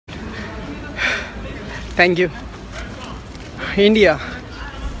Thank you. India.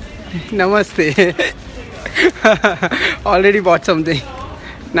 Namaste. Already bought something.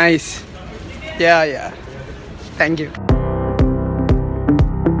 Nice. Yeah. Thank you.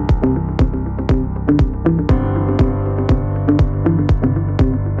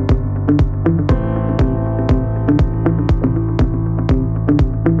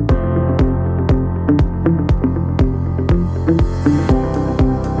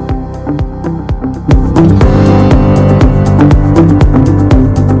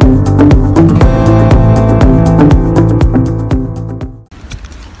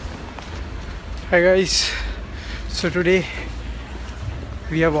 Hi guys, so today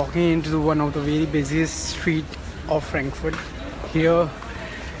we are walking into one of the very busiest street of Frankfurt. Here,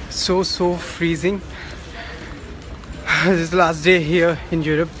 so freezing. This is the last day here in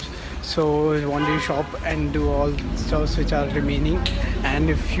Europe, so I wanted to shop and do all stuffs which are remaining. And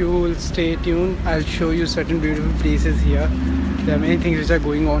if you will stay tuned, I'll show you certain beautiful places here. There are many things which are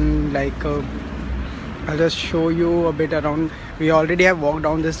going on, like I'll just show you a bit around. We already have walked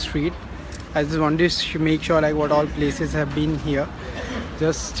down the street. I just wanted to make sure like what all places have been here.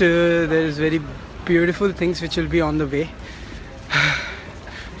 Just there's very beautiful things which will be on the way.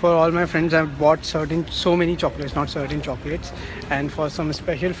 For all my friends, I've bought so many chocolates, not certain chocolates, and for some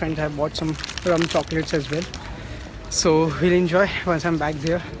special friends I've bought some rum chocolates as well. So we'll enjoy once I'm back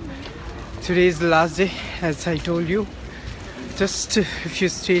there. Today is the last day, as I told you. Just if you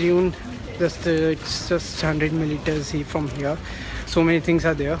stay tuned, it's just 100 meters from here. So many things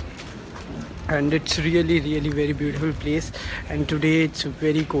are there. And it's really very beautiful place, and today it's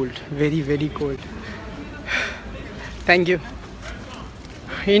very cold, very cold. Thank you.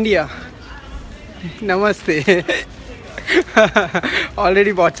 India. Namaste.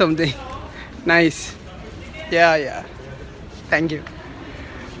 Already bought something. Nice. Yeah. Thank you.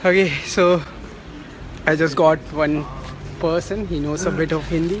 Okay, so I just got one person, he knows a bit of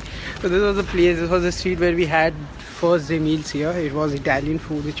Hindi. So this was the place, this was the street where we had first day meals here. It was Italian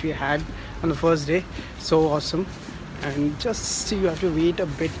food which we had on the first day. So awesome. And just you have to wait a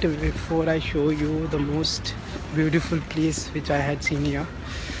bit before I show you the most beautiful place which I had seen here.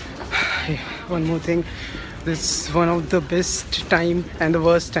 One more thing, this is one of the best time and the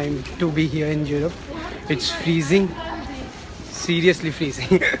worst time to be here in Europe. It's freezing, seriously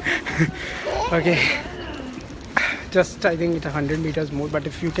freezing. Okay, just I think it's 100 meters more, but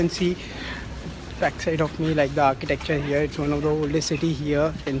if you can see backside of me, like the architecture here, it's one of the oldest city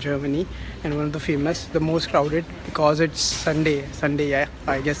here in Germany, and one of the famous, the most crowded, because it's Sunday, yeah,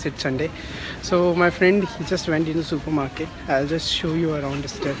 I guess it's Sunday. So my friend, he just went in the supermarket. I'll just show you around the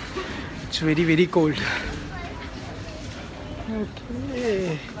step. It's very cold.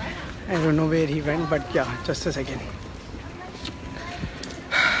 Okay, I don't know where he went, but yeah, just a second.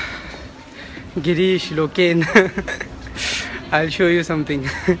 Girish, Loken. I'll show you something.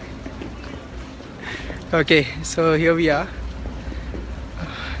 Okay, so here we are.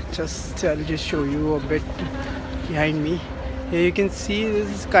 I'll just show you a bit behind me. Here you can see this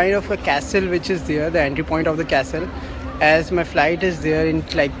is kind of a castle which is there, the entry point of the castle. As my flight is there in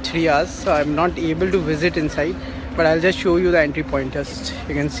like 3 hours, so I'm not able to visit inside, but I'll just show you the entry point. Just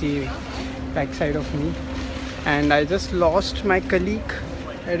you can see backside of me. And I just lost my colleague.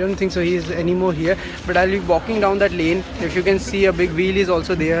 I don't think so he's anymore here, but I'll be walking down that lane. If you can see, a big wheel is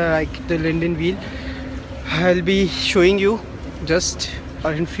also there, like the Linden wheel. I'll be showing you just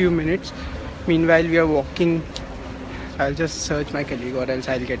in few minutes. Meanwhile we are walking. I'll just search my colleague or else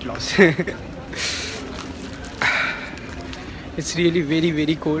I'll get lost. It's really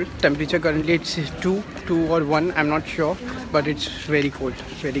very cold. Temperature currently it's 2 or 1, I'm not sure, but it's very cold.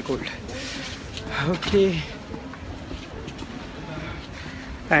 Okay,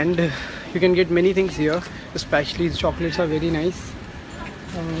 and you can get many things here, especially the chocolates are very nice.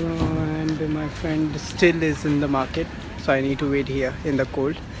 And my friend still is in the market, so I need to wait here in the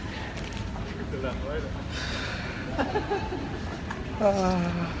cold.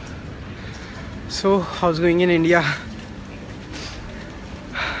 So how's going in India?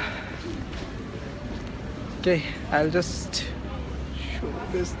 Okay, I'll just show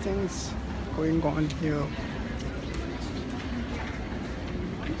these things going on here.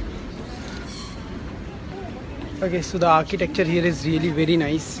 Okay, so the architecture here is really very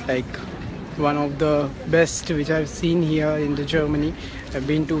nice, like one of the best which I've seen here in the Germany. I've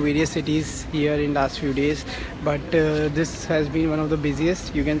been to various cities here in last few days, but this has been one of the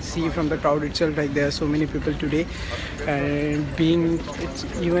busiest. You can see from the crowd itself, like there are so many people today, and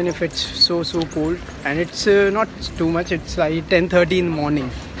even if it's so cold, and it's not too much, it's like 10:30 in the morning,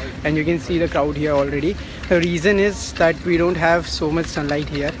 and you can see the crowd here already. The reason is that we don't have so much sunlight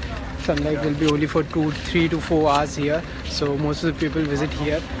here. sunlight will be only for 3 to 4 hours here, so most of the people visit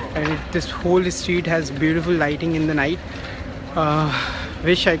here. And this whole street has beautiful lighting in the night.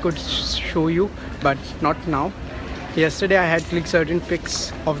 Wish I could show you, but not now. Yesterday I had clicked certain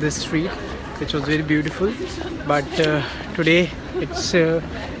pics of this street, which was very beautiful, but today it's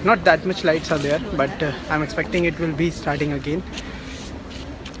not that much lights are there, but I'm expecting it will be starting again.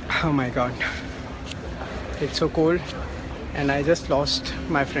 Oh my god, it's so cold, and I just lost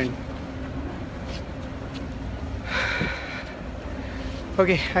my friend.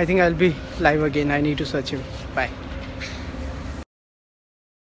 Okay, I think I'll be live again. I need to search him. Bye.